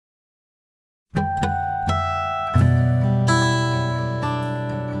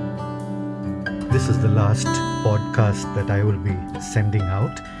this is the last podcast that I will be sending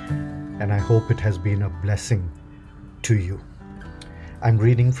out, and I hope it has been a blessing to you. I'm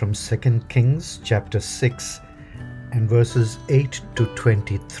reading from 2 Kings chapter 6 and verses 8 to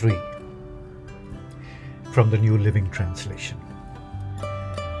 23 from the New Living Translation.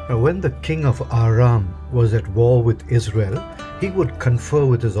 Now, when the king of Aram was at war with Israel, he would confer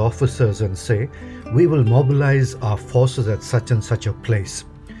with his officers and say, "We will mobilize our forces at such and such a place."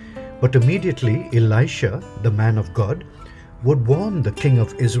 But immediately Elisha, the man of God, would warn the king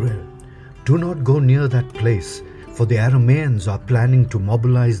of Israel, "Do not go near that place, for the Arameans are planning to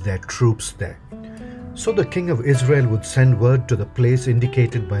mobilize their troops there." So the king of Israel would send word to the place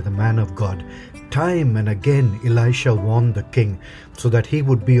indicated by the man of God. Time and again Elisha warned the king so that he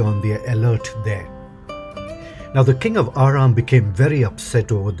would be on the alert there. Now the king of Aram became very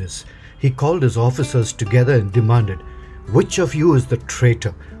upset over this. He called his officers together and demanded, "Which of you is the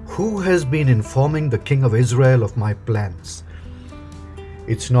traitor? Who has been informing the king of Israel of my plans?"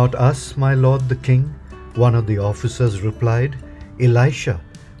 "It's not us, my lord the king," one of the officers replied. "Elisha,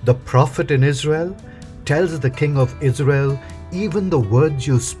 the prophet in Israel, tells the king of Israel even the words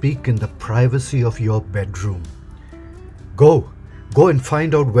you speak in the privacy of your bedroom." Go and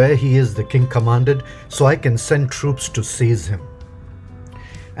find out where he is," the king commanded, "so I can send troops to seize him."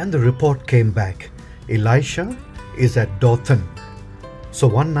 And the report came back, "Elisha is at Dothan." So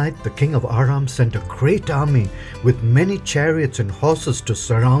one night the king of Aram sent a great army with many chariots and horses to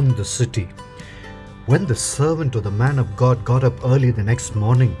surround the city. When the servant of the man of God got up early the next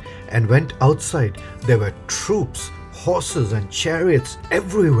morning and went outside, there were troops, horses and chariots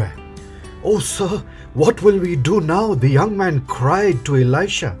everywhere. "Oh, sir, what will we do now?" the young man cried to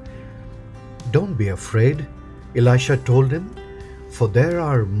Elisha. "Don't be afraid," Elisha told him, "for there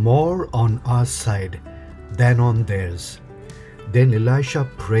are more on our side than on theirs." Then Elisha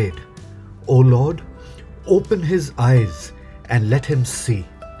prayed, "O Lord, open his eyes and let him see."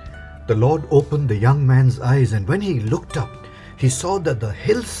 The Lord opened the young man's eyes, and when he looked up, he saw that the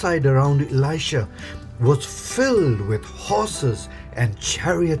hillside around Elisha was filled with horses and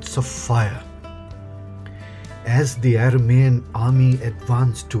chariots of fire. As the Aramean army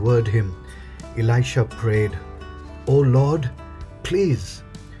advanced toward him, Elisha prayed, "O Lord, please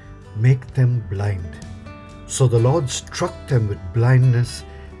make them blind." So the Lord struck them with blindness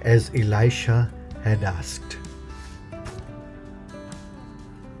as Elisha had asked.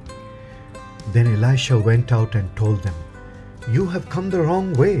 Then Elisha went out and told them, "You have come the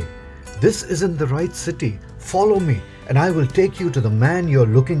wrong way. This isn't the right city. Follow me, and I will take you to the man you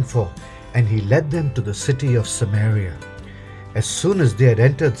are looking for." And he led them to the city of Samaria. As soon as they had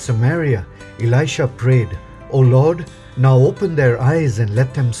entered Samaria, Elisha prayed, "O Lord, now open their eyes and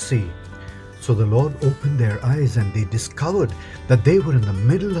let them see." So the Lord opened their eyes, and they discovered that they were in the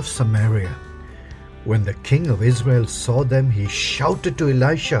middle of Samaria. When the king of Israel saw them, he shouted to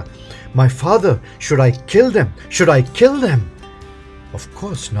Elisha, "My father, should I kill them? Should I kill them?" "Of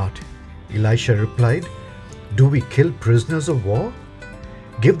course not," Elisha replied. "Do we kill prisoners of war?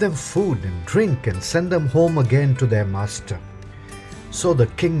 Give them food and drink and send them home again to their master." So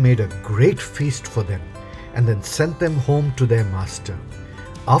the king made a great feast for them and then sent them home to their master.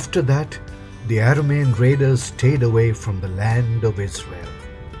 After that, the Aramean raiders stayed away from the land of Israel.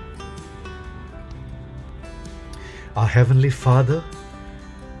 Our Heavenly Father,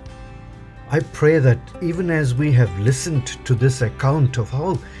 I pray that even as we have listened to this account of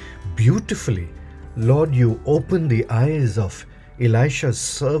how beautifully, Lord, you opened the eyes of Elisha's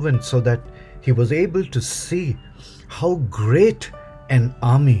servant so that he was able to see how great an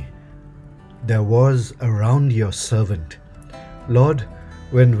army there was around your servant. Lord,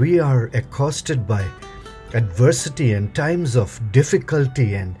 when we are accosted by adversity and times of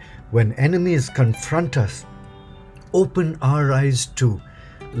difficulty, and when enemies confront us, open our eyes too,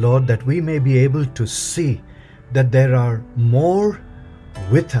 Lord, that we may be able to see that there are more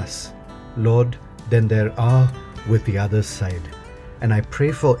with us, Lord, than there are with the other side. And I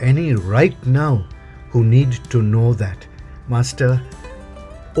pray for any right now who need to know that. Master,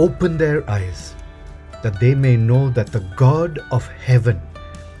 open their eyes that they may know that the God of heaven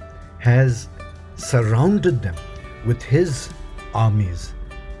has surrounded them with his armies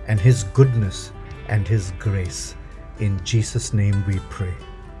and his goodness and his grace. In Jesus' name we pray.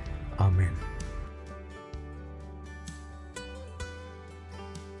 Amen.